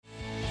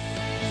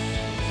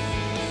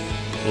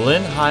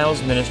Lynn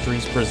Hiles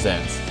Ministries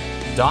presents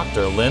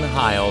Dr. Lynn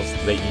Hiles,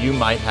 that you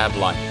might have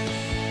life.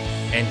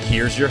 And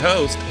here's your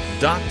host,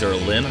 Dr.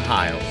 Lynn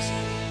Hiles.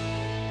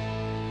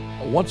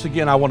 Once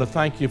again, I want to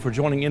thank you for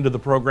joining into the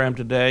program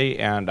today,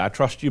 and I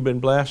trust you've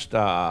been blessed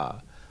by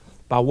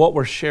what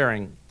we're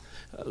sharing.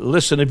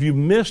 Listen, if you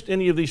missed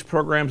any of these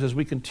programs as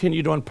we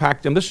continue to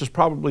unpack them, this is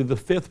probably the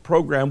fifth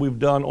program we've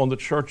done on the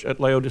church at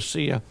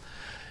Laodicea.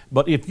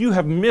 But if you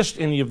have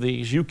missed any of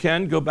these, you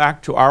can go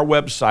back to our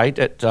website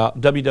at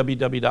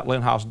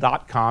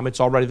www.lynnhiles.com. It's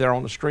already there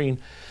on the screen.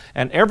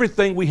 And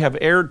everything we have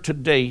aired to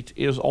date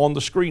is on the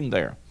screen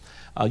there.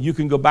 You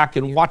can go back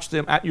and watch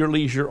them at your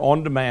leisure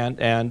on demand,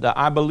 and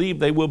I believe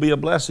they will be a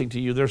blessing to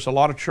you. There's a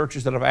lot of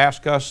churches that have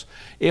asked us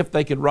if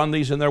they could run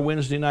these in their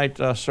Wednesday night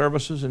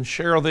services and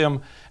share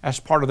them as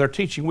part of their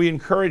teaching. We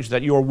encourage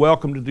that. You are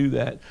welcome to do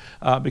that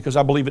because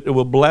I believe it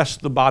will bless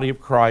the body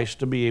of Christ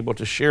to be able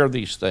to share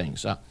these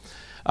things.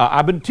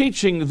 I've been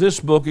teaching this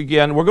book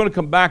again. We're going to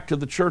come back to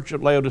the church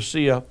at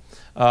Laodicea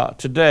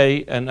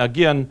today. And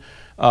again,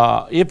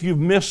 if you've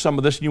missed some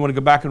of this and you want to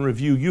go back and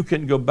review, you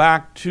can go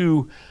back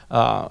to,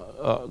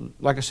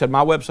 like I said,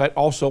 my website,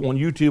 also on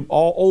YouTube,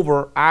 all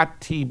over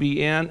at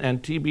TBN.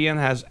 And TBN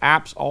has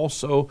apps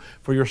also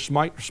for your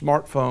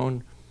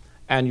smartphone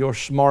and your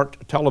smart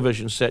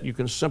television set. You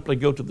can simply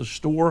go to the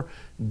store,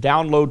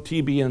 download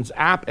TBN's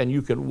app, and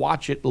you can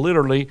watch it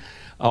literally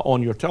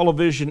on your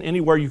television,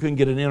 anywhere you can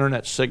get an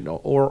internet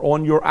signal, or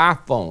on your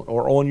iPhone,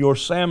 or on your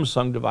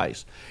Samsung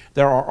device.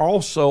 There are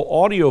also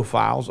audio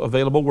files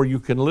available where you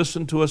can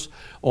listen to us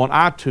on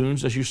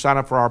iTunes as you sign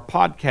up for our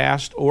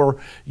podcast,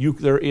 or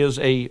there is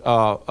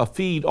a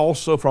feed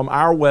also from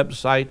our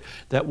website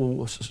that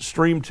will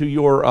stream to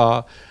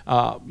your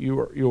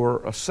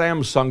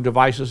Samsung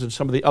devices and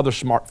some of the other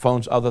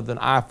smartphones other than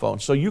iPhone.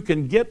 So you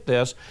can get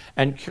this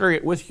and carry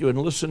it with you and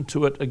listen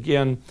to it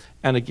again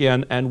and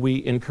again, and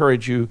we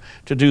encourage you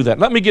to do that.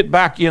 Let me get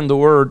back in the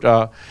Word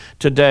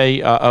today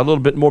a little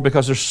bit more,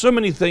 because there's so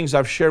many things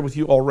I've shared with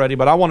you already,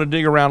 but I want to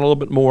dig around a little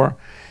bit more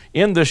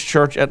in this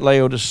church at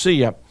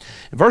Laodicea.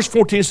 Verse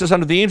 14 says,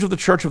 "Unto the angel of the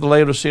church of the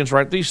Laodiceans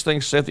write these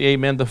things, saith the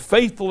Amen, the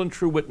faithful and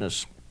true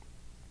witness,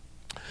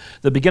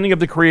 the beginning of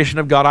the creation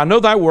of God. I know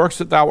thy works,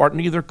 that thou art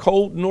neither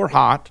cold nor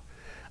hot.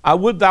 I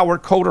would thou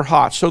wert cold or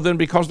hot. So then,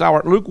 because thou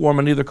art lukewarm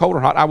and neither cold or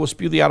hot, I will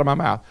spew thee out of my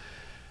mouth."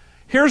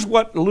 Here's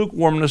what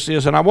lukewarmness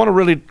is, and I want to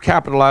really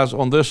capitalize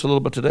on this a little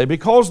bit today.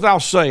 "Because thou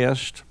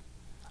sayest,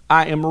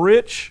 I am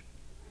rich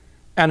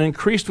and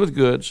increased with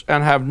goods,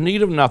 and have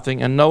need of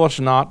nothing, and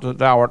knowest not that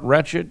thou art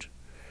wretched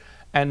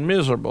and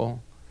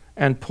miserable,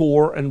 and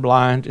poor and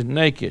blind and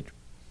naked.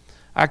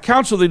 I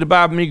counsel thee to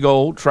buy of me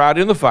gold, tried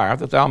in the fire,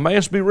 that thou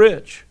mayest be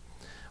rich,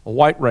 a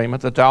white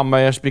raiment, that thou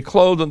mayest be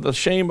clothed, and the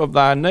shame of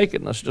thy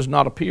nakedness does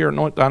not appear.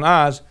 Anoint thine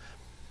eyes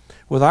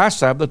with eye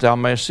salve, that thou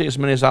mayest see. As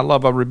many as I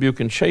love, I rebuke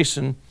and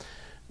chasten.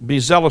 Be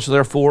zealous,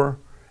 therefore,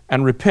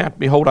 and repent.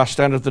 Behold, I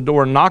stand at the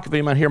door and knock. If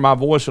any man hear my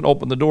voice and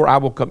open the door, I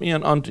will come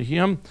in unto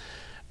him,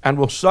 and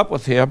will sup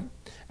with him,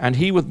 and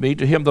he with me.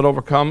 To him that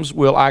overcomes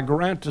will I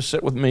grant to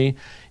sit with me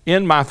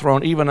in my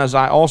throne, even as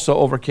I also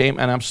overcame,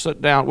 and am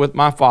set down with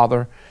my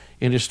Father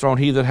in his throne.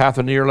 He that hath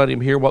an ear, let him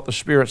hear what the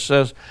Spirit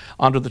says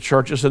unto the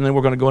churches." And then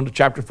we're going to go into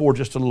chapter 4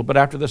 just a little bit.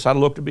 "After this I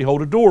looked, and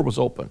behold, a door was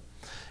open.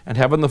 And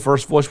heaven, the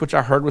first voice which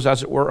I heard was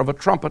as it were of a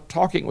trumpet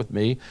talking with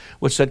me,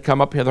 which said, Come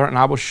up hither, and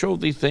I will show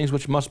thee things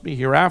which must be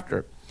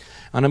hereafter.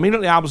 And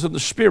immediately I was in the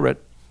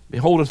Spirit.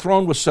 Behold, a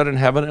throne was set in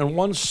heaven, and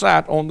one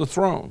sat on the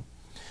throne.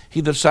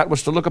 He that sat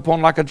was to look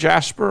upon like a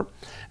jasper,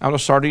 and a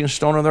sardine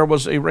stone, and there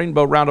was a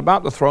rainbow round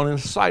about the throne, in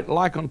sight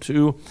like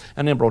unto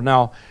an emerald."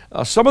 Now,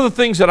 some of the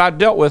things that I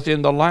dealt with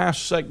in the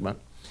last segment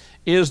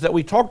is that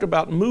we talked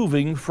about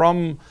moving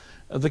from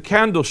the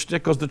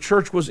candlestick, because the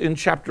church was in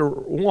chapter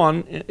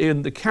 1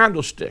 in the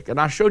candlestick.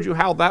 And I showed you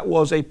how that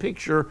was a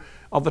picture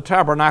of the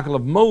tabernacle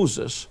of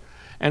Moses.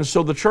 And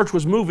so the church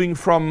was moving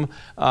from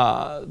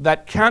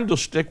that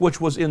candlestick,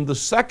 which was in the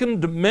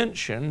second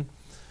dimension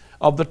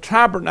of the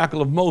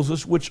tabernacle of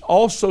Moses, which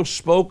also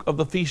spoke of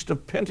the Feast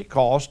of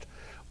Pentecost.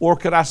 Or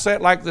could I say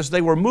it like this? They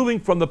were moving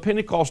from the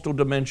Pentecostal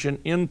dimension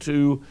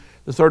into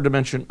the third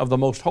dimension of the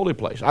most holy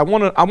place. I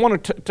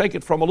want to take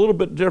it from a little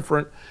bit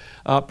different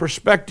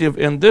perspective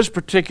in this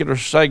particular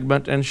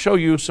segment and show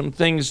you some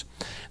things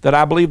that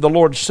I believe the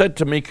Lord said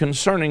to me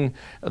concerning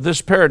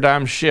this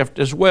paradigm shift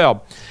as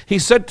well. He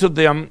said to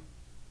them,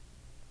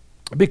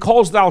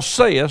 "Because thou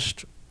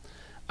sayest,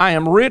 I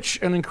am rich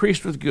and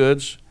increased with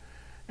goods,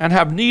 and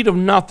have need of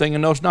nothing,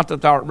 and knowest not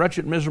that thou art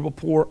wretched, miserable,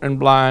 poor, and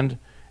blind,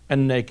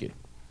 and naked."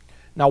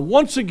 Now,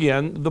 once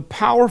again, the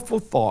powerful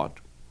thought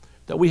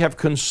that we have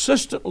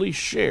consistently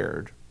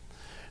shared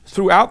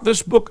throughout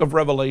this book of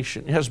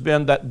Revelation has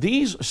been that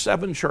these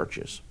 7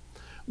 churches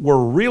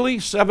were really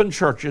 7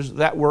 churches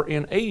that were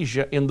in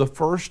Asia in the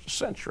first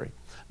century.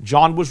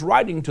 John was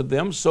writing to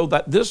them so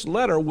that this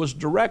letter was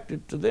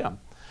directed to them.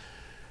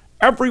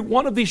 Every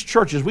one of these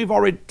churches, we've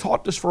already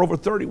taught this for over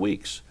 30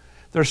 weeks,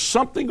 there's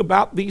something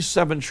about these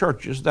 7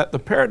 churches that the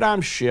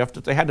paradigm shift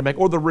that they had to make,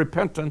 or the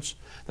repentance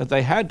that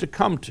they had to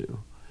come to,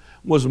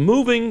 was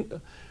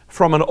moving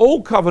from an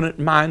old covenant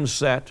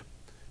mindset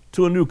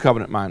to a new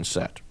covenant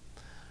mindset.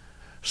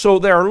 So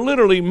they're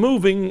literally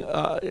moving,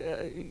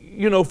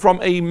 from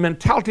a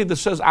mentality that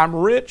says, I'm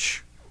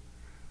rich,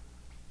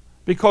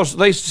 because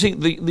they see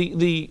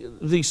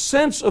the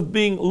sense of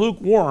being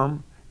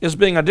lukewarm is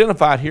being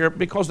identified here,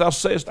 because thou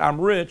sayest, I'm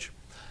rich,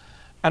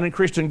 and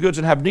increased in goods,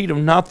 and have need of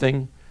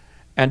nothing,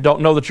 and don't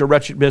know that you're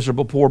wretched,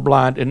 miserable, poor,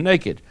 blind, and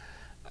naked.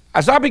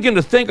 As I begin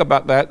to think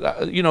about that,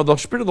 the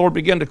Spirit of the Lord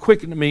began to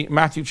quicken to me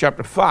Matthew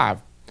chapter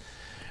 5.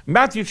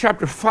 Matthew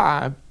chapter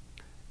 5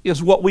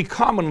 is what we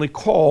commonly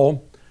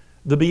call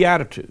the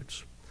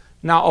Beatitudes.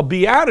 Now, a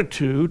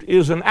beatitude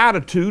is an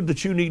attitude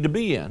that you need to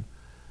be in.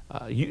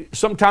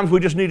 Sometimes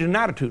we just need an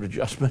attitude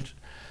adjustment.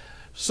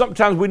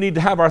 Sometimes we need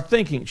to have our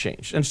thinking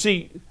changed. And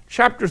see,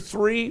 chapter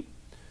 3,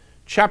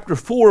 chapter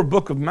 4 of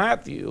book of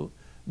Matthew,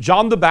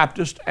 John the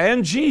Baptist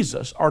and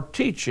Jesus are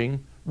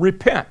teaching,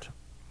 repent.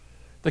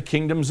 The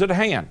kingdom's at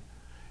hand.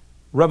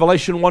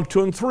 Revelation 1,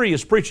 2, and 3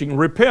 is preaching,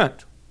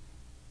 repent.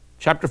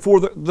 Chapter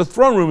 4, the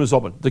throne room is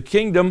open. The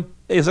kingdom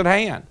is at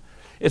hand.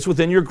 It's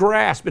within your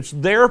grasp. It's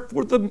there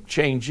for the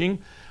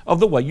changing of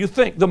the way you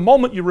think. The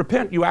moment you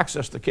repent, you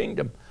access the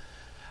kingdom.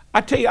 I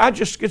tell you, I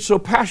just get so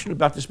passionate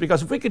about this,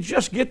 because if we could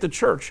just get the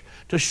church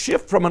to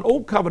shift from an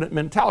old covenant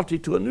mentality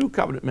to a new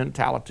covenant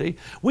mentality,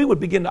 we would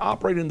begin to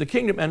operate in the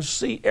kingdom and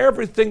see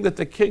everything that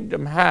the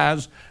kingdom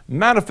has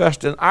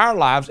manifest in our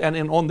lives and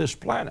on this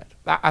planet.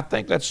 I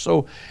think that's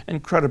so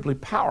incredibly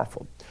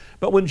powerful.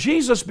 But when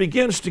Jesus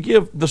begins to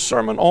give the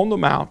Sermon on the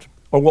Mount,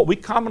 or what we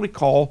commonly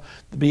call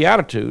the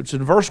Beatitudes,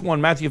 in verse 1,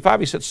 Matthew 5,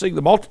 he said, seeing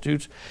the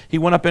multitudes, he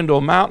went up into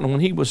a mountain, and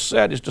when he was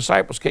set, his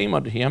disciples came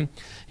unto him.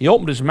 He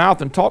opened his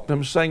mouth and taught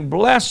them, saying,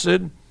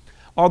 blessed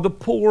are the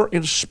poor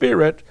in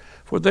spirit,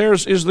 for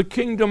theirs is the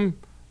kingdom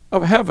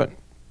of heaven.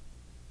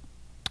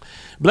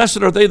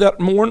 Blessed are they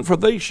that mourn, for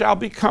they shall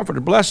be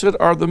comforted. Blessed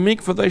are the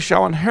meek, for they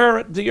shall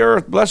inherit the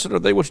earth. Blessed are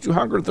they which do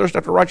hunger and thirst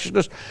after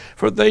righteousness,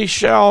 for they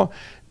shall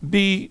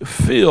be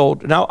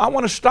filled. Now, I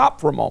want to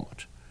stop for a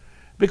moment,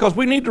 because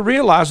we need to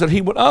realize that he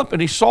went up and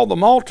he saw the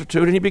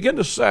multitude, and he began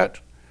to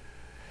set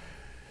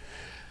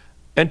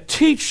and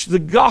teach the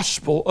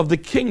gospel of the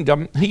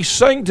kingdom. He's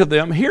saying to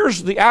them,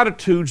 here's the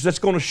attitudes that's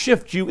going to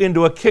shift you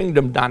into a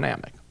kingdom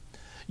dynamic.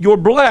 You're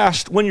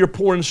blessed when you're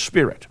poor in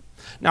spirit.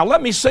 Now,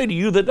 let me say to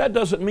you that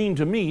doesn't mean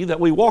to me that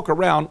we walk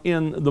around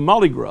in the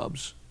molly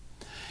grubs.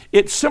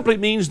 It simply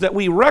means that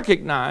we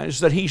recognize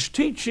that he's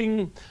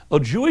teaching a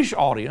Jewish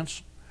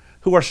audience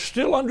who are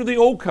still under the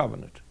old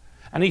covenant.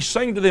 And he's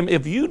saying to them,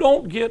 if you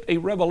don't get a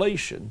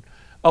revelation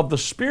of the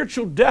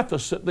spiritual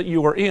deficit that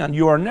you are in,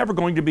 you are never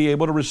going to be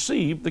able to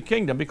receive the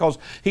kingdom. Because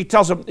he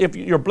tells them, if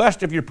you're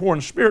blessed if you're poor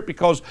in spirit,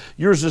 because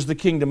yours is the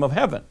kingdom of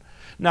heaven.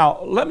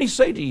 Now, let me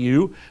say to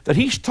you that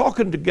he's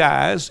talking to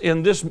guys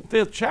in this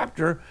 5th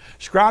chapter,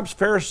 scribes,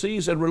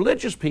 Pharisees, and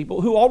religious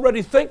people who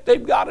already think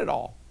they've got it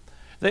all.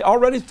 They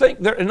already think,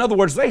 in other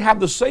words, they have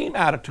the same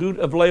attitude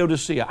of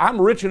Laodicea. I'm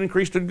rich and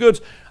increased in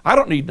goods. I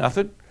don't need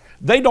nothing.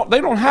 They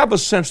don't have a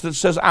sense that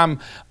says I'm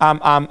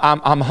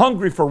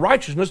hungry for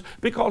righteousness,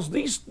 because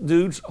these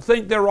dudes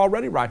think they're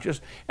already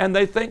righteous, and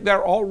they think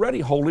they're already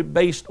holy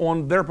based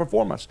on their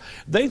performance.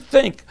 They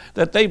think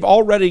that they've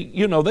already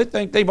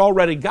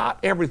got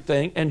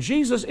everything, and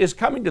Jesus is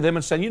coming to them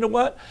and saying, you know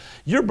what?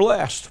 You're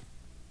blessed.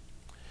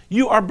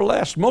 You are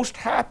blessed, most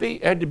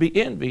happy and to be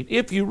envied,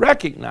 if you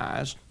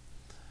recognize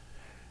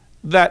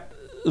that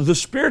the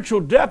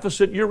spiritual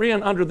deficit you're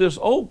in under this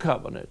old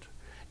covenant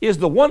is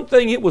the one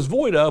thing it was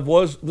void of,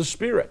 was the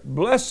Spirit.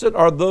 Blessed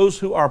are those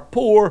who are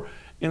poor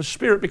in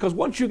spirit, because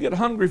once you get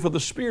hungry for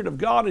the Spirit of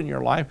God in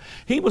your life,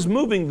 he was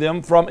moving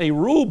them from a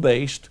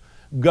rule-based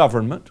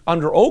government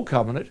under old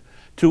covenant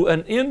to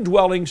an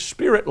indwelling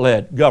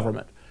Spirit-led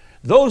government.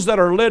 Those that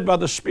are led by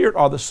the Spirit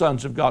are the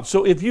sons of God.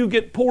 So if you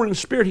get poor in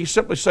spirit, he's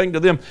simply saying to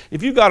them,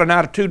 if you got an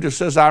attitude that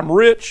says, I'm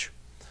rich,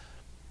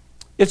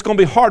 it's going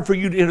to be hard for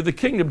you to enter the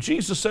kingdom.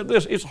 Jesus said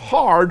this, it's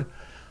hard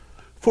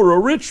for a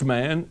rich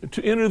man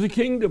to enter the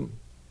kingdom.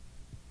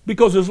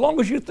 Because as long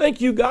as you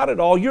think you got it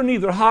all, you're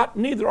neither hot,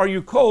 neither are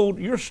you cold,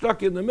 you're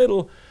stuck in the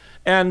middle.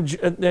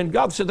 And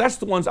God said, that's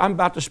the ones I'm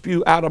about to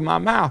spew out of my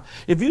mouth.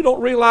 If you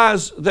don't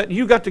realize that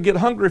you got to get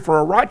hungry for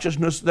a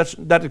righteousness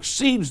that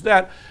exceeds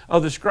that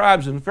of the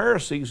scribes and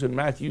Pharisees in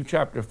Matthew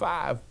chapter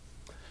 5,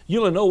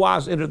 you'll in no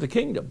wise enter the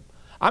kingdom.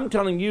 I'm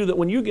telling you that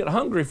when you get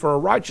hungry for a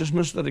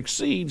righteousness that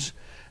exceeds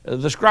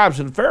the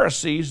scribes and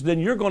Pharisees, then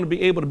you're going to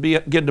be able to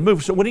begin to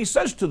move. So when he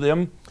says to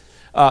them,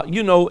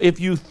 if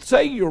you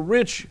say you're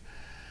rich,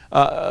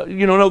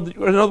 in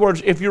other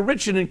words, if you're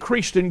rich and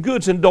increased in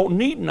goods and don't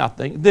need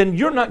nothing, then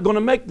you're not going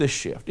to make this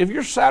shift. If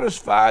you're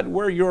satisfied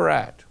where you're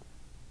at,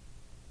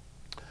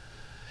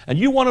 and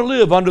you want to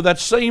live under that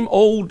same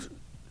old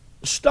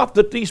stuff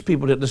that these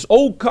people did, this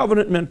old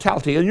covenant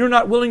mentality, and you're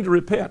not willing to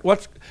repent,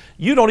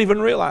 you don't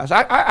even realize.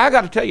 I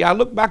got to tell you, I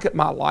look back at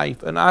my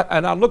life, and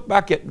I look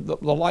back at the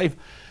life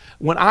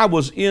when I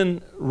was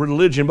in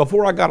religion,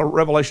 before I got a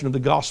revelation of the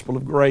gospel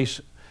of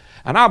grace,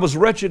 and I was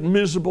wretched,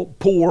 miserable,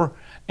 poor,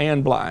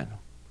 and blind.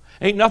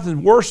 Ain't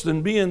nothing worse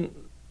than being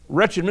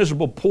wretched,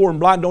 miserable, poor, and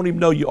blind, don't even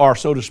know you are,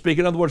 so to speak.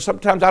 In other words,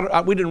 sometimes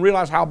we didn't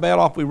realize how bad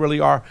off we really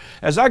are.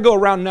 As I go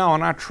around now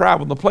and I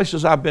travel, the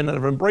places I've been that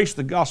have embraced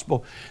the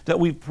gospel that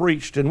we've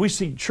preached, and we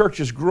see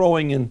churches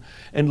growing in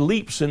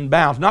leaps and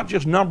bounds, not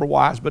just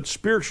number-wise, but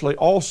spiritually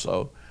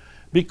also,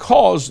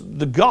 because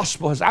the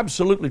gospel has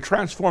absolutely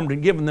transformed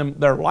and given them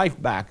their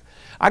life back.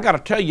 I got to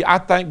tell you, I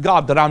thank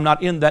God that I'm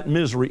not in that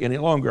misery any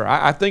longer.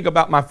 I think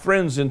about my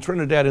friends in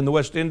Trinidad in the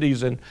West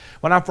Indies, and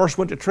when I first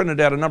went to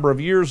Trinidad a number of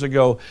years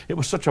ago, it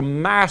was such a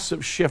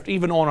massive shift,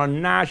 even on a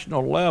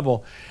national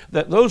level,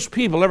 that those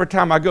people, every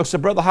time I go, say,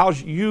 Brother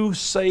Howes, you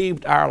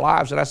saved our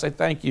lives. And I say,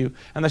 thank you.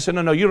 And they say,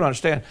 no, you don't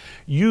understand.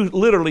 You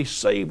literally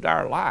saved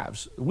our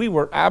lives. We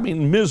were,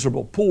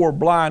 miserable, poor,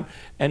 blind,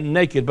 and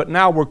naked, but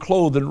now we're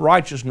clothed in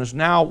righteousness.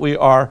 Now we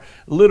are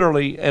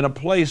literally in a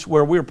place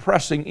where we're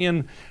pressing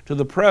in to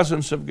the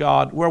presence of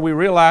God, where we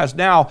realize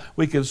now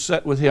we can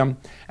sit with Him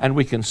and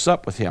we can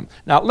sup with Him.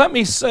 Now, let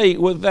me say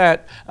with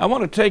that, I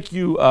want to take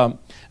you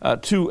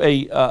to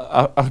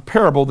a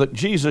parable that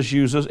Jesus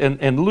uses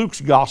in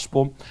Luke's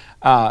gospel.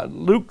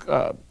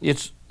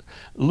 It's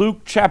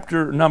Luke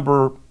chapter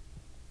number,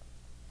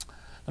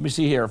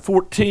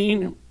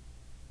 14,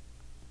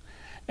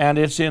 and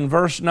it's in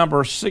verse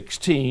number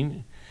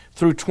 16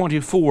 through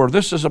 24.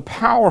 This is a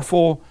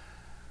powerful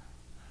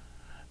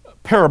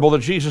parable that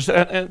Jesus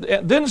said.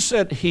 And then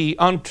said he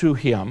unto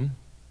him,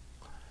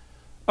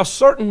 a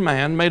certain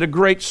man made a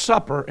great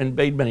supper and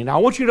bade many. Now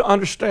I want you to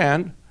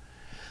understand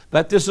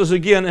that this is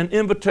again an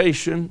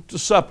invitation to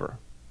supper.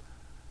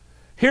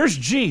 Here's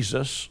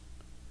Jesus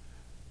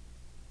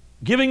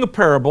giving a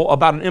parable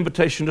about an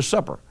invitation to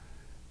supper.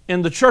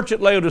 In the church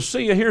at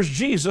Laodicea, here's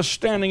Jesus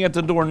standing at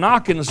the door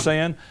knocking and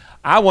saying,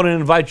 I want to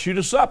invite you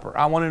to supper.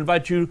 I want to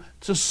invite you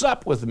to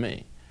sup with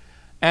me.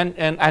 And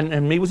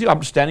me with you.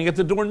 I'm standing at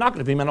the door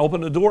knocking. If any man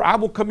open the door, I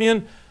will come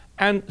in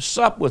and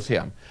sup with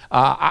him.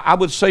 I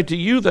would say to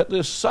you that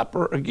this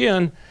supper,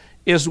 again,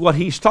 is what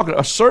he's talking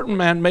about. A certain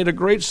man made a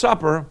great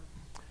supper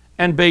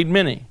and bade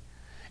many.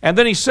 And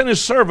then he sent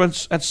his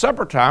servants at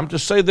supper time to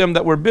say to them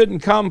that were bidden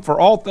come, for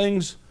all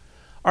things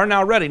are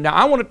now ready. Now,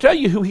 I want to tell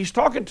you who he's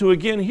talking to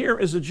again here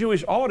is a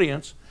Jewish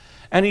audience.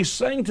 And he's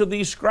saying to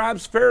these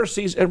scribes,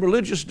 Pharisees, and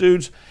religious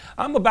dudes,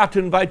 I'm about to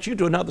invite you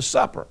to another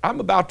supper. I'm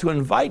about to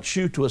invite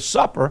you to a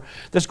supper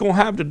that's going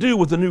to have to do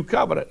with the new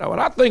covenant. Now, when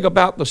I think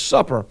about the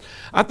supper,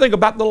 I think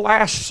about the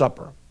Last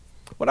Supper.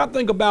 When I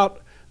think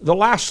about the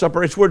Last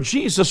Supper, it's where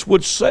Jesus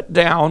would sit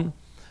down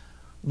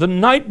the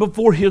night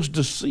before his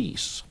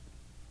decease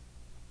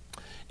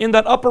in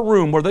that upper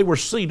room where they were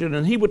seated,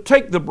 and he would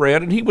take the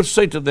bread and he would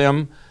say to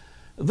them,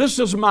 this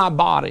is my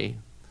body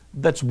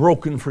that's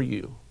broken for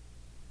you.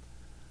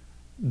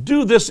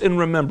 Do this in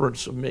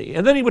remembrance of me.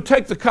 And then he would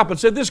take the cup and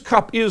say, this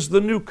cup is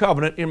the new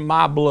covenant in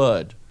my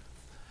blood.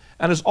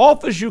 And as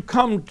often as you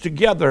come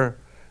together,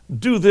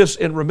 do this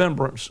in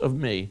remembrance of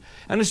me.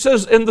 And it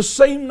says, in the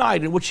same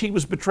night in which he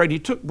was betrayed, he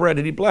took bread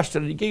and he blessed it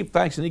and he gave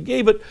thanks and he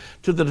gave it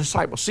to the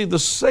disciples. See, the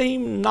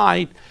same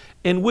night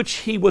in which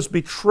he was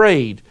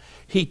betrayed,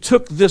 he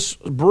took this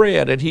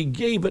bread and he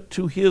gave it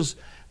to his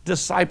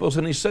disciples,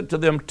 and he said to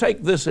them,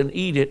 take this and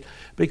eat it,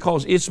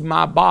 because it's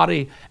my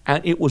body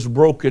and it was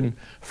broken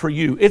for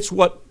you. It's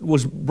what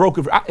was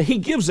broken for. He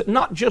gives it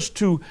not just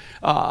to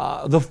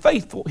the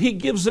faithful, he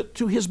gives it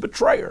to his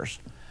betrayers.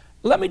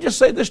 Let me just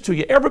say this to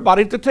you.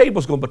 Everybody at the table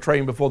is going to betray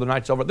him before the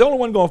night's over. The only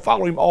one going to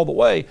follow him all the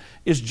way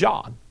is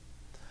John.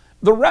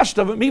 The rest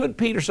of them, even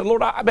Peter said,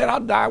 Lord, I'll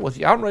die with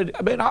you. I'm ready.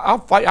 I'll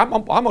fight. I'm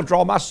going to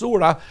draw my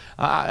sword.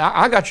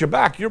 I got your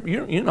back.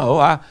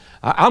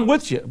 I'm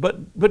with you.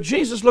 But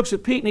Jesus looks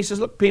at Pete and he says,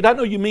 look, Pete, I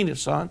know you mean it,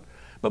 son,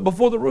 but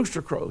before the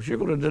rooster crows, you're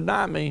going to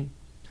deny me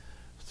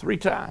 3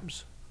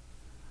 times.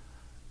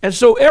 And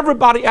so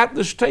everybody at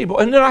this table,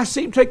 and then I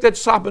see him take that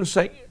sop and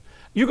say,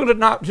 you're going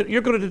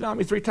to deny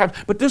me 3 times.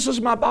 But this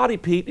is my body,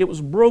 Pete. It was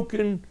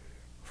broken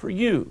for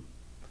you.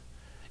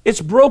 It's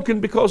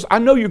broken because I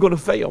know you're going to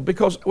fail,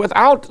 because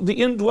without the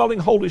indwelling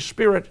Holy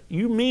Spirit,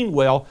 you mean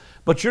well,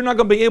 but you're not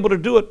going to be able to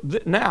do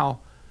it now,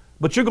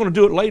 but you're going to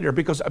do it later,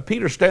 because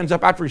Peter stands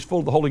up after he's full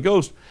of the Holy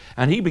Ghost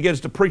and he begins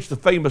to preach the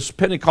famous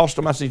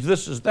Pentecostal message,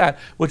 this is that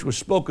which was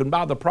spoken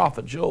by the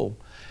prophet Joel.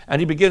 And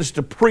he begins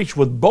to preach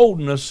with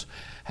boldness,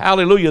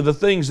 hallelujah, the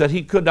things that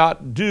he could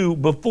not do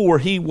before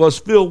he was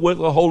filled with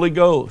the Holy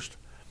Ghost.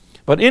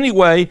 But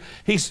anyway,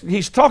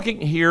 he's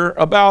talking here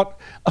about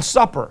a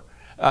supper.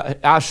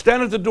 I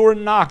stand at the door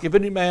and knock. If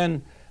any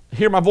man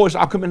hear my voice,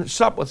 I'll come in and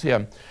sup with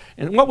him.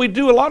 And what we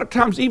do a lot of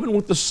times, even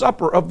with the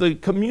supper of the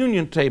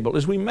communion table,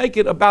 is we make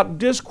it about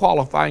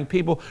disqualifying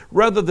people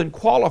rather than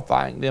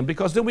qualifying them.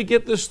 Because then we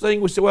get this thing,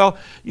 we say, well,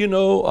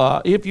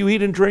 if you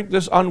eat and drink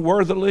this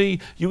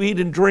unworthily, you eat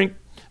and drink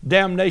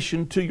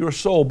damnation to your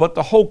soul. But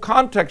the whole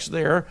context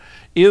there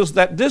is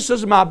that this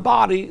is my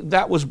body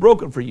that was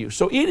broken for you.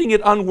 So eating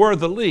it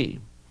unworthily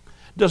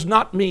does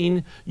not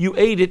mean you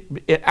ate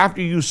it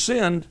after you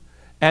sinned,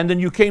 and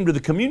then you came to the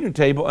communion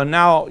table, and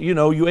now,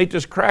 you ate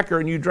this cracker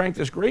and you drank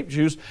this grape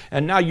juice,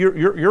 and now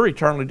you're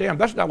eternally damned.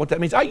 That's not what that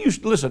means. I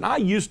used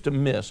to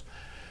miss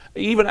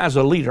even as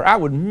a leader, I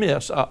would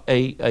miss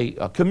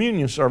a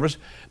communion service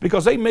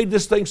because they made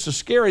this thing so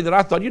scary that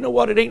I thought, you know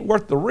what, it ain't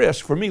worth the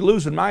risk for me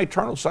losing my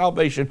eternal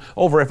salvation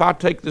over if I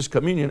take this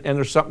communion and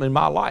there's something in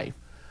my life.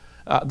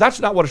 That's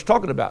not what it's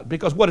talking about,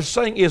 because what it's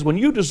saying is when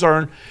you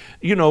discern,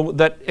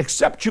 that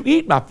except you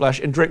eat my flesh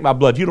and drink my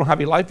blood, you don't have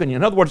any life in you.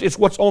 In other words, it's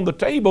what's on the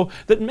table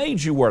that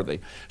made you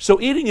worthy.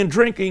 So eating and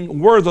drinking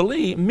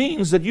worthily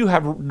means that you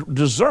have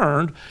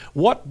discerned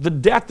what the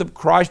death of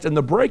Christ and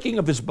the breaking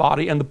of his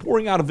body and the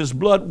pouring out of his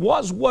blood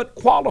was what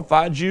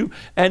qualified you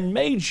and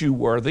made you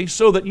worthy,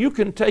 so that you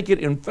can take it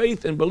in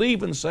faith and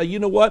believe and say, you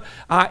know what,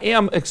 I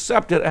am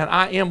accepted and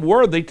I am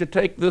worthy to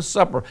take this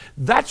supper.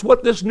 That's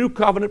what this new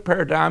covenant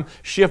paradigm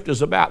shift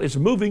is about. It's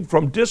moving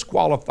from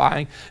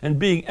disqualifying and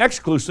being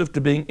exclusive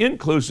to being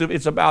inclusive.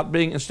 It's about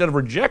being, instead of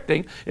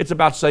rejecting, it's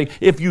about saying,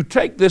 if you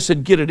take this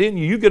and get it in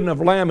you, you get enough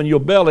lamb in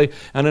your belly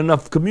and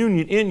enough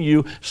communion in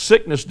you,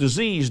 sickness,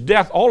 disease,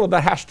 death, all of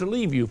that has to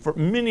leave you. For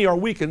many are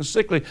weak and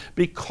sickly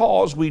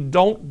because we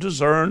don't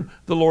discern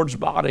the Lord's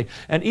body.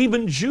 And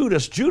even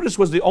Judas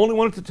was the only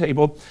one at the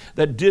table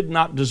that did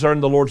not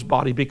discern the Lord's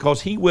body,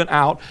 because he went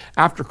out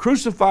after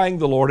crucifying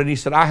the Lord and he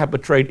said, I have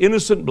betrayed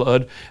innocent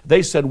blood.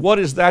 They said, what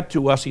is that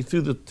to us? He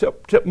threw the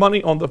tip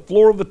money on the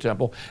floor of the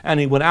temple,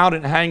 and he went out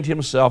and hanged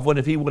himself, when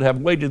if he would have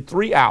waited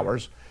 3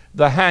 hours,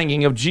 the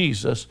hanging of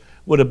Jesus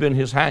would have been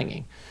his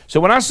hanging. So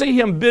when I see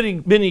him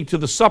bidding to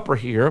the supper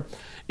here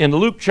in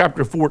Luke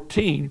chapter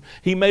 14,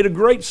 he made a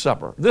great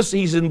supper.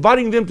 He's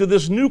inviting them to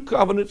this new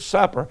covenant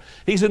supper.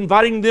 He's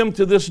inviting them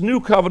to this new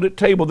covenant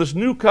table, this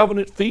new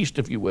covenant feast,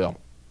 if you will.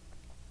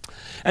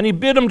 And he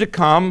bid them to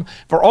come,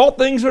 for all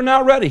things are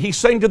now ready. He's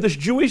saying to this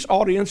Jewish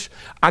audience,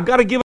 I got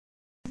to give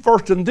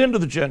first and then to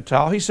the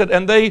Gentile. He said,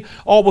 and they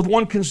all with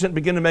one consent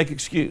begin to make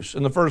excuse.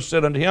 And the first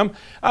said unto him,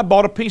 I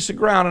bought a piece of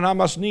ground, and I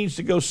must needs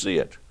to go see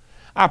it.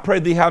 I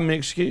pray thee have me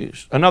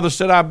excuse. Another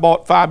said, I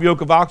bought 5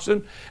 yoke of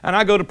oxen, and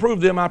I go to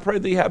prove them. I pray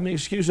thee have me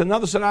excuse.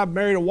 Another said, I've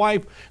married a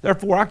wife,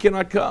 therefore I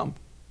cannot come.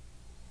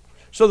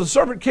 So the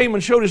servant came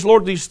and showed his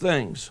Lord these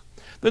things.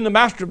 Then the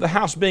master of the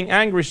house, being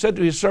angry, said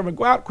to his servant,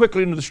 go out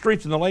quickly into the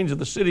streets and the lanes of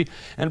the city,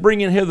 and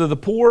bring in hither the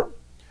poor,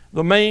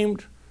 the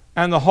maimed,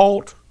 and the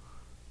halt,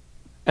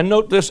 and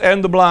note this,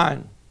 and the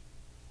blind.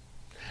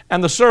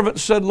 And the servant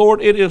said,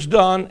 Lord, it is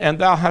done, and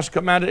thou hast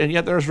commanded, and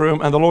yet there is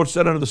room. And the Lord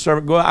said unto the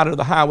servant, go out into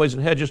the highways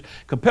and hedges,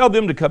 compel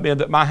them to come in,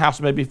 that my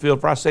house may be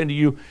filled. For I say unto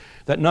you,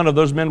 that none of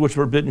those men which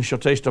were bidden shall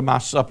taste of my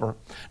supper.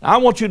 Now I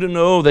want you to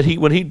know that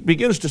when he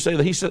begins to say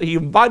that, he said he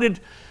invited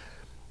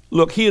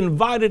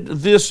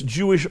this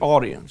Jewish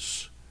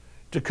audience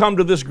to come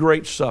to this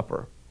great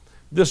supper,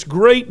 this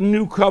great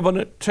new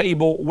covenant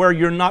table where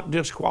you're not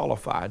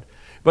disqualified.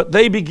 But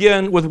they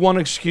begin with one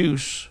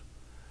excuse,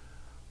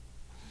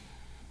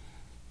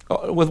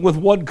 with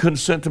one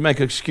consent to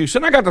make excuse.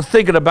 And I got to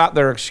thinking about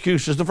their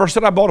excuses. The first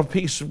said, I bought a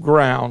piece of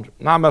ground,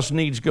 and I must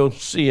needs go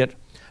see it,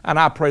 and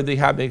I pray thee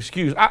have me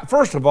excuse.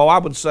 First of all, I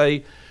would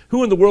say,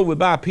 who in the world would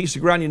buy a piece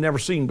of ground you've never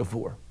seen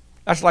before?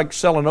 That's like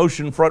selling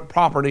oceanfront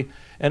property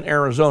in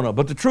Arizona.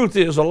 But the truth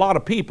is, a lot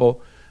of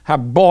people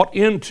have bought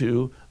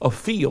into a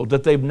field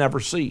that they've never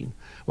seen.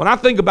 When I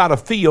think about a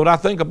field, I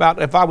think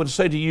about, if I would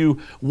say to you,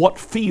 what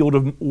field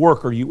of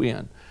work are you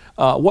in?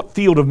 What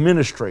field of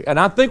ministry? And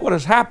I think what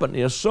has happened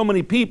is so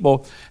many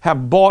people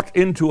have bought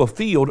into a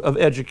field of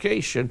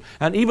education,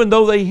 and even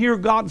though they hear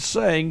God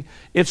saying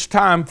it's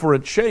time for a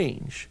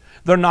change,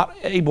 they're not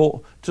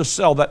able to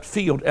sell that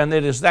field. And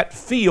it is that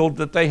field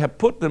that they have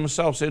put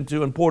themselves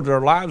into and poured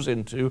their lives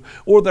into,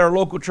 or their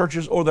local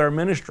churches or their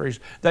ministries,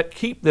 that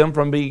keep them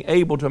from being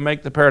able to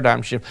make the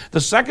paradigm shift.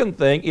 The second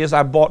thing is,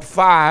 I bought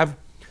 5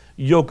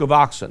 yoke of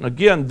oxen.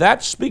 Again,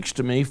 that speaks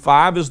to me.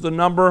 5 is the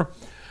number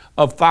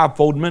of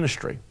fivefold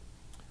ministry: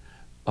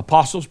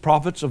 apostles,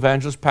 prophets,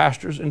 evangelists,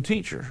 pastors, and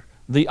teachers.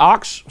 The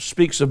ox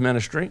speaks of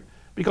ministry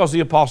because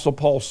the apostle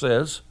Paul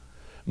says,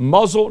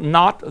 muzzle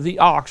not the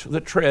ox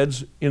that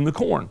treads in the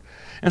corn.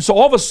 And so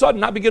all of a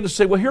sudden I begin to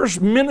say, well, here's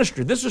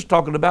ministry. This is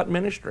talking about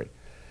ministry.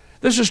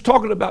 This is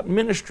talking about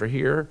ministry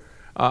here.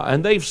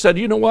 And they've said,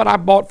 you know what, I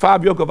bought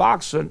 5 yoke of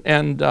oxen,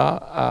 and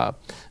I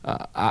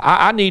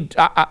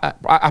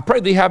pray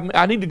they have,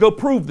 I need to go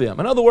prove them.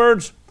 In other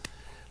words,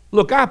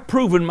 look, I've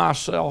proven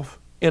myself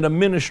in a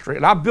ministry,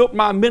 and I built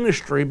my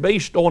ministry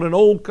based on an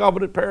old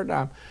covenant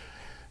paradigm.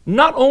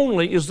 Not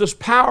only is this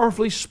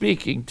powerfully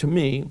speaking to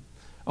me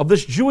of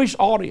this Jewish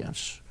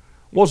audience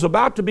was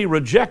about to be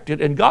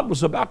rejected, and God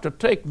was about to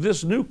take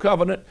this new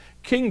covenant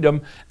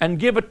kingdom and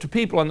give it to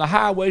people in the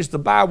highways, the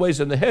byways,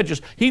 and the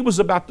hedges. He was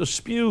about to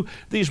spew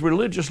these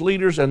religious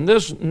leaders and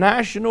this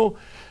national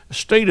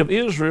state of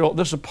Israel,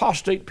 this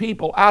apostate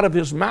people, out of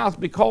his mouth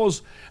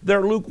because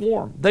they're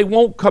lukewarm. They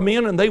won't come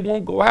in and they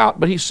won't go out.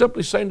 But he's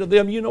simply saying to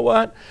them, you know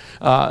what?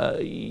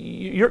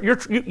 You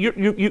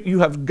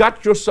have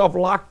got yourself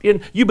locked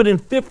in. You've been in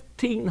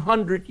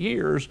 1,500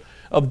 years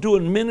of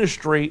doing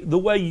ministry the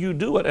way you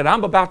do it, and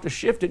I'm about to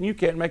shift it, and you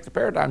can't make the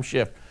paradigm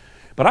shift.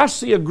 But I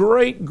see a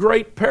great,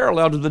 great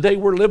parallel to the day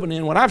we're living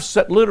in, when I've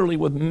sat literally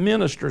with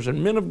ministers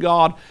and men of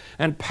God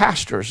and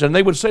pastors, and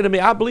they would say to me,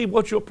 I believe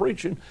what you're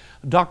preaching,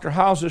 Dr.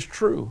 Howes, is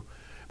true.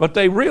 But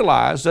they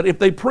realize that if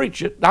they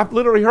preach it, I've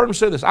literally heard them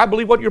say this, I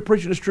believe what you're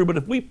preaching is true, but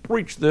if we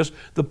preach this,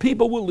 the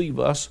people will leave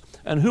us,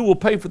 and who will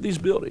pay for these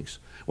buildings?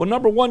 Well,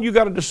 number one, you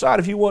got to decide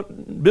if you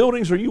want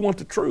buildings or you want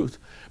the truth.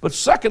 But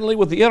secondly,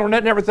 with the internet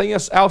and everything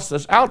else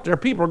that's out there,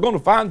 people are going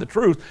to find the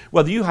truth,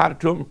 whether you hide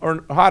it to them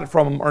or hide it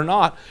from them or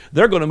not.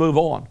 They're going to move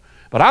on.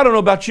 But I don't know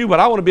about you,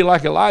 but I want to be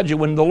like Elijah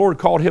when the Lord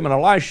called him and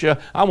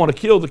Elisha. I want to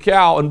kill the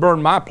cow and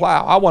burn my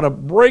plow. I want to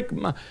break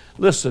my...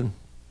 Listen,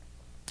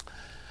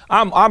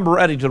 I'm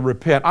ready to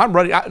repent. I'm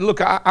ready.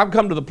 I've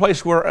come to the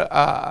place where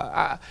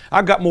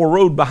I've got more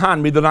road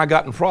behind me than I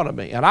got in front of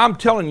me. And I'm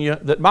telling you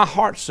that my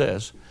heart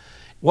says,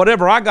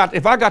 whatever I got,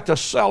 if I got to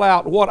sell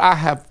out what I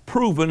have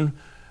proven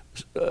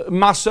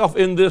myself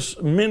in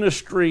this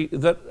ministry,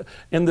 that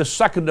in this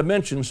second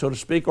dimension, so to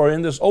speak, or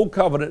in this old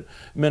covenant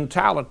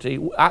mentality,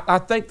 I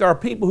think there are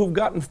people who've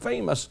gotten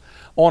famous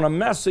on a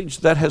message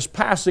that has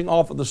passing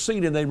off of the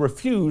scene, and they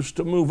refuse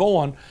to move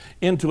on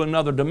into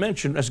another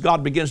dimension as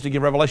God begins to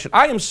give revelation.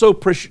 I am so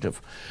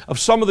appreciative of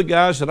some of the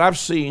guys that I've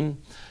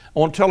seen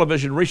on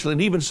television recently,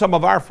 and even some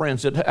of our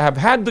friends that have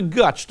had the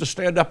guts to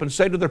stand up and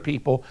say to their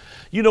people,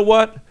 you know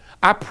what?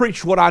 I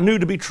preached what I knew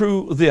to be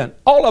true then.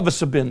 All of us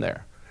have been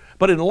there.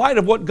 But in light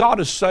of what God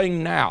is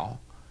saying now,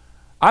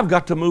 I've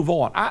got to move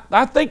on.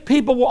 I think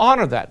people will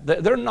honor that.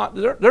 They're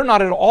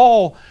not at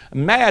all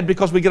mad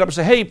because we get up and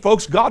say, hey,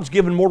 folks, God's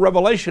given more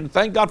revelation.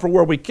 Thank God for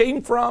where we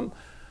came from.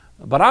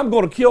 But I'm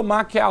going to kill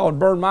my cow and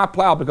burn my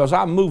plow because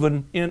I'm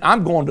moving in.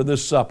 I'm going to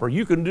this supper.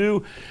 You can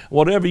do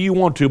whatever you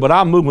want to, but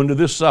I'm moving to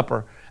this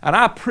supper. And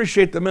I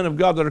appreciate the men of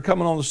God that are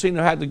coming on the scene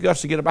who had the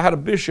guts to get up. I had a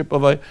bishop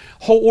of a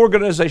whole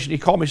organization. He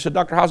called me, he said,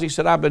 Dr. Howes, he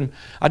said,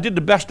 I did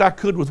the best I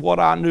could with what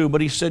I knew.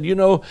 But he said, you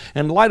know,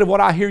 in light of what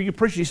I hear you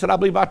preach, he said, I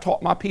believe I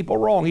taught my people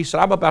wrong. He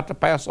said, I'm about to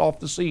pass off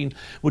the scene.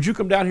 Would you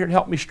come down here and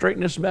help me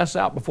straighten this mess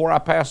out before I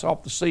pass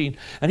off the scene?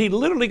 And he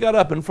literally got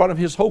up in front of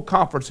his whole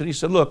conference and he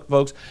said, look,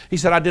 folks, he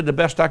said, I did the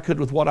best I could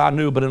with what I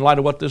knew, but in light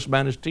of what this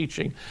man is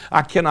teaching,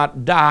 I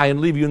cannot die and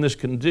leave you in this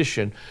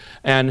condition.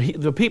 And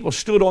the people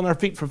stood on their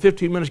feet for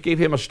 15 minutes, gave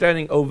him a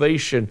standing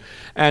ovation,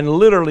 and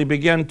literally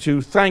began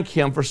to thank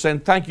him for saying,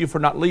 thank you for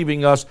not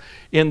leaving us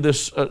in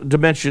this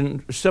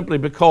dimension simply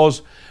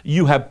because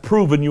you have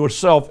proven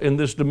yourself in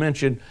this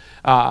dimension.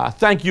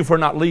 Thank you for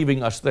not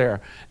leaving us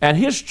there. And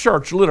his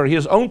church, literally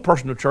his own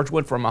personal church,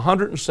 went from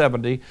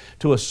 170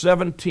 to a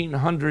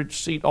 1,700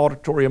 seat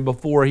auditorium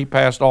before he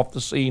passed off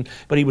the scene,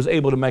 but he was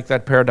able to make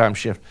that paradigm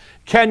shift.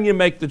 Can you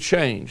make the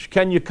change?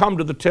 Can you come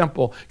to the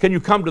temple? Can you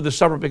come to the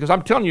supper? Because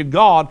I'm telling you,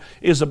 God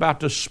is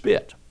about to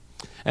spit.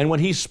 And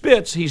when he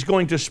spits, he's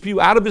going to spew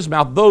out of his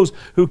mouth those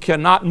who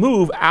cannot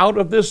move out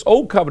of this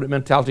old covenant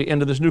mentality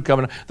into this new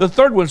covenant. The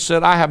third one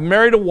said, I have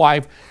married a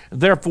wife,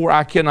 therefore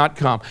I cannot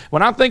come.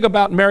 When I think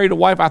about married a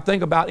wife, I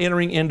think about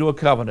entering into a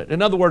covenant.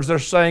 In other words, they're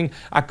saying,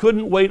 I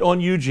couldn't wait on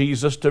you,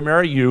 Jesus, to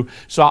marry you,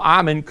 so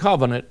I'm in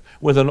covenant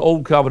with an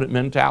old covenant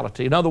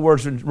mentality. In other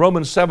words, in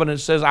Romans 7, it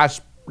says, I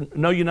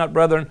know you not,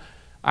 brethren,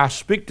 I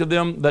speak to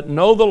them that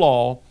know the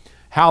law,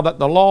 how that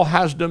the law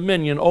has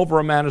dominion over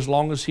a man as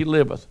long as he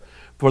liveth.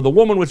 For the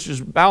woman which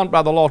is bound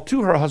by the law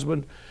to her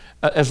husband,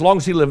 as long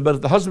as he liveth, but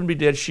if the husband be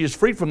dead, she is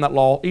freed from that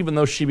law, even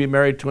though she be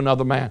married to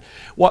another man.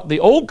 What the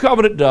old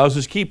covenant does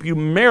is keep you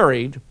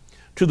married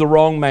to the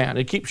wrong man.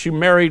 It keeps you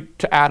married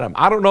to Adam.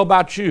 I don't know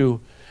about you,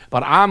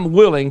 but I'm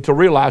willing to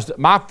realize that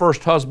my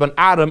first husband,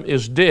 Adam,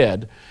 is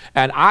dead,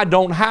 and I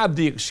don't have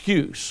the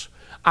excuse.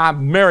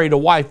 I've married a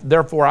wife,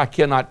 therefore I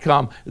cannot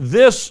come.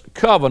 This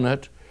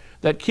covenant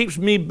that keeps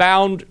me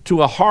bound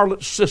to a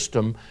harlot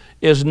system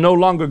is no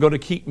longer going to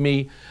keep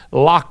me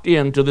locked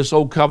into this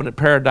old covenant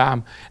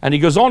paradigm. And he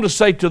goes on to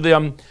say to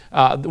them,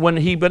 when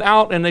he went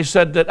out and they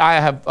said that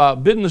I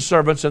have bidden the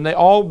servants, and they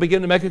all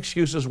begin to make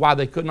excuses why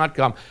they could not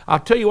come. I'll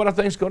tell you what I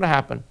think is going to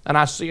happen, and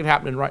I see it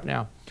happening right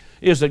now,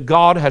 is that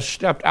God has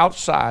stepped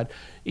outside.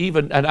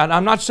 Even, and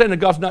I'm not saying that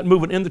God's not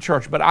moving in the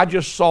church, but I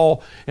just saw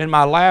in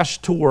my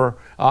last tour,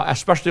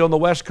 especially on the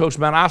West Coast,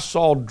 man, I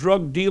saw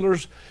drug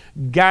dealers,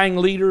 gang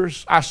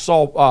leaders, I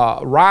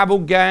saw rival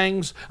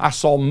gangs, I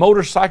saw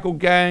motorcycle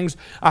gangs,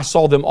 I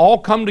saw them all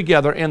come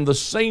together in the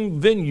same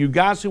venue,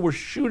 guys who were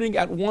shooting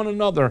at one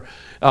another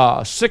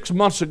 6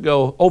 months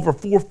ago, over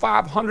 400 or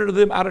 500 of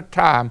them at a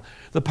time.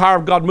 The power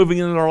of God moving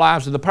into their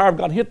lives, and the power of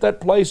God hit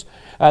that place,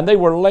 and they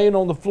were laying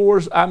on the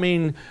floors. I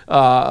mean,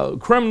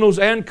 criminals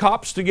and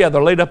cops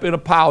together laid up in a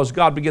pile as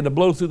God began to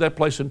blow through that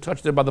place and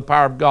touch them by the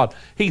power of God.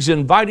 He's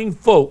inviting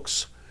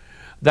folks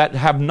that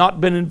have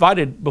not been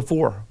invited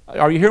before.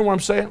 Are you hearing what I'm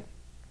saying?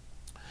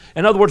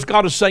 In other words,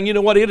 God is saying, you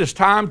know what, it is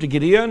time to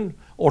get in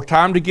or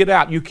time to get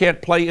out. You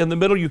can't play in the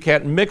middle. You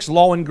can't mix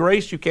law and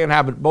grace. You can't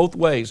have it both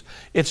ways.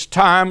 It's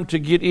time to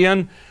get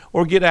in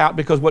or get out,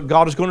 because what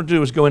God is going to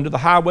do is go into the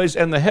highways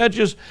and the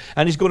hedges,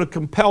 and he's going to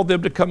compel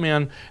them to come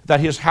in that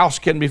his house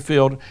can be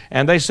filled.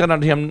 And they said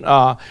unto him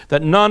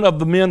that none of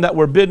the men that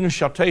were bidden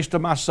shall taste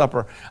of my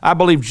supper. I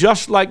believe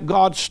just like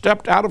God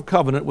stepped out of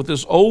covenant with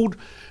this old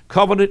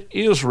covenant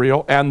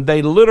Israel, and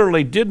they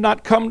literally did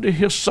not come to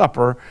his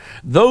supper,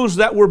 those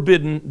that were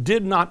bidden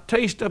did not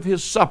taste of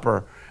his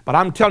supper. But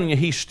I'm telling you,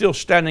 he's still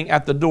standing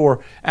at the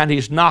door, and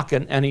he's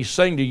knocking, and he's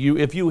saying to you,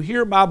 if you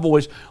hear my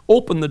voice,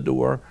 open the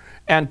door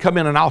and come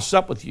in and I'll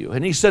sup with you.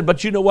 And he said,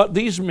 but you know what?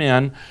 These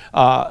men,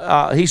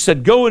 he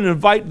said, go and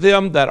invite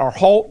them that are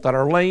halt, that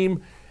are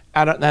lame,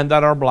 and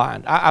that are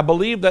blind. I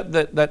believe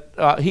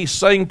that he's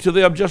saying to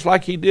them, just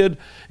like he did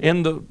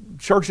in the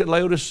church at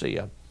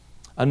Laodicea,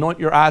 anoint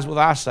your eyes with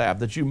eye salve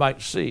that you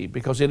might see,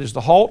 because it is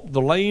the halt,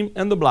 the lame,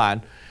 and the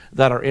blind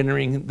that are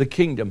entering the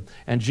kingdom.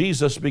 And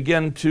Jesus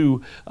began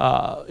to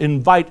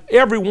invite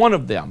every one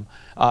of them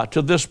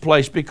to this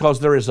place,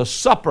 because there is a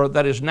supper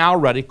that is now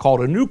ready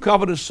called a New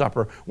Covenant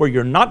Supper, where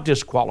you're not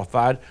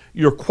disqualified,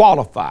 you're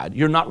qualified.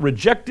 You're not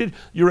rejected,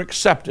 you're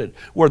accepted.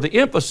 Where the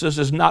emphasis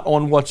is not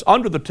on what's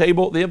under the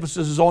table, the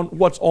emphasis is on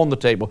what's on the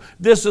table.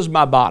 This is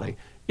my body.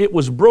 It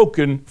was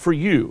broken for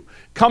you.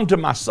 Come to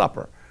my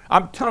supper.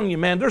 I'm telling you,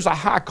 man, there's a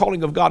high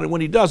calling of God, and when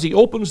he does, he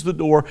opens the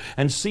door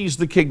and sees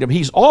the kingdom.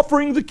 He's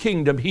offering the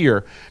kingdom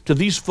here to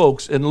these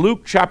folks in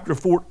Luke chapter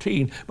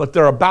 14, but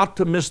they're about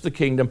to miss the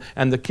kingdom,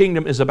 and the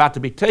kingdom is about to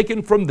be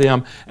taken from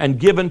them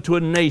and given to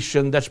a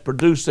nation that's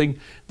producing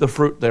the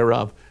fruit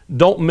thereof.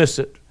 Don't miss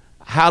it.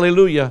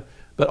 Hallelujah.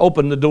 But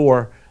open the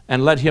door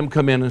and let him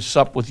come in and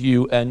sup with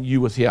you and you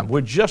with him.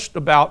 We're just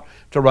about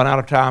to run out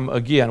of time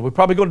again. We're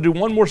probably going to do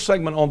one more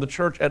segment on the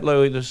church at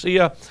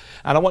Laodicea,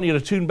 and I want you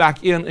to tune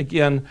back in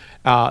again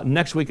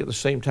next week at the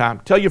same time.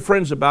 Tell your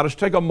friends about us.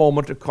 Take a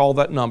moment to call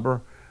that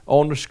number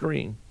on the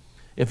screen.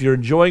 If you're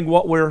enjoying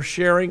what we're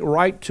sharing,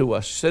 write to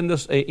us. Send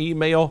us an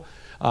email.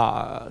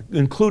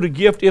 Include a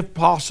gift if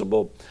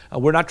possible.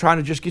 We're not trying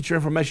to just get your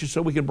information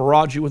so we can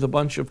barrage you with a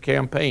bunch of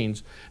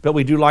campaigns, but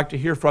we do like to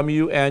hear from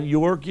you, and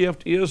your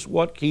gift is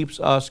what keeps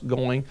us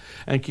going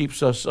and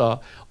keeps us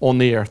on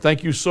the air.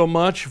 Thank you so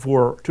much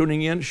for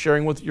tuning in,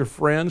 sharing with your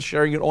friends,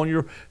 sharing it on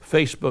your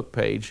Facebook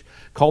page.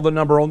 Call the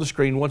number on the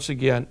screen once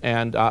again,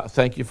 and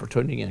thank you for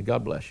tuning in.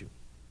 God bless you.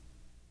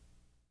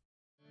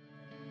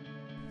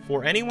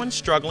 For anyone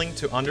struggling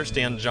to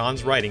understand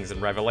John's writings in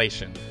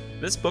Revelation,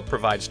 this book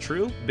provides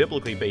true,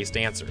 biblically based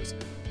answers.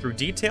 Through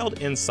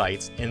detailed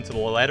insights into the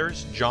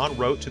letters John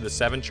wrote to the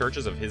 7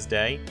 churches of his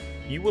day,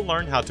 you will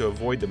learn how to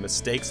avoid the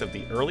mistakes of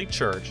the early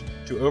church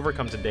to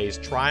overcome today's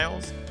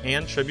trials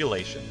and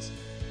tribulations.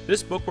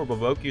 This book will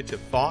provoke you to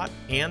thought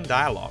and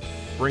dialogue,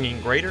 bringing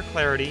greater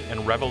clarity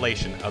and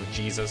revelation of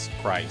Jesus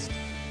Christ.